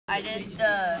I did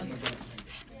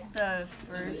the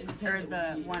first, or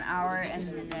the 1 hour, and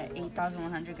then the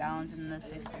 8,100 gallons, and the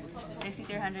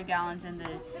 6,300 gallons in the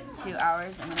 2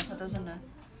 hours, and then I put those into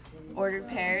ordered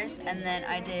pairs, and then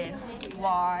I did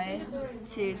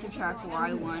y2 subtract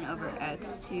y1 over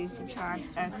x2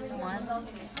 subtract x1,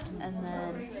 and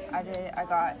then I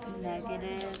got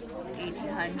negative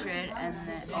 1,800 and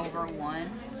then over 1,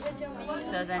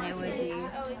 so then it would be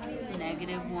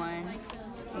negative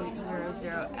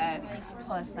 1,800x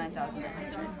plus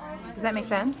 9,900. Does that make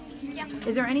sense? Yeah.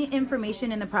 Is there any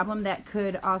information in the problem that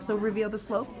could also reveal the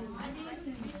slope?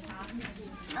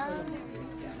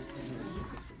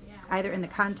 Either in the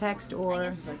context or... I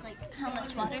guess just like how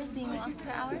much water is being lost per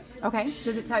hour. Okay.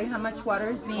 Does it tell you how much water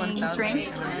is being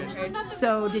drained?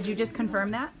 So did you just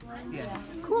confirm that?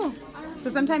 Yes. Cool. So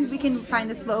sometimes we can find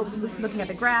the slope looking at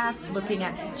the graph, looking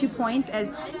at 2 points,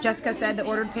 as Jessica said, the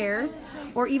ordered pairs,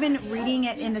 or even reading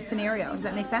it in the scenario. Does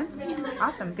that make sense?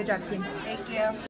 Awesome. Good job, team. Thank you.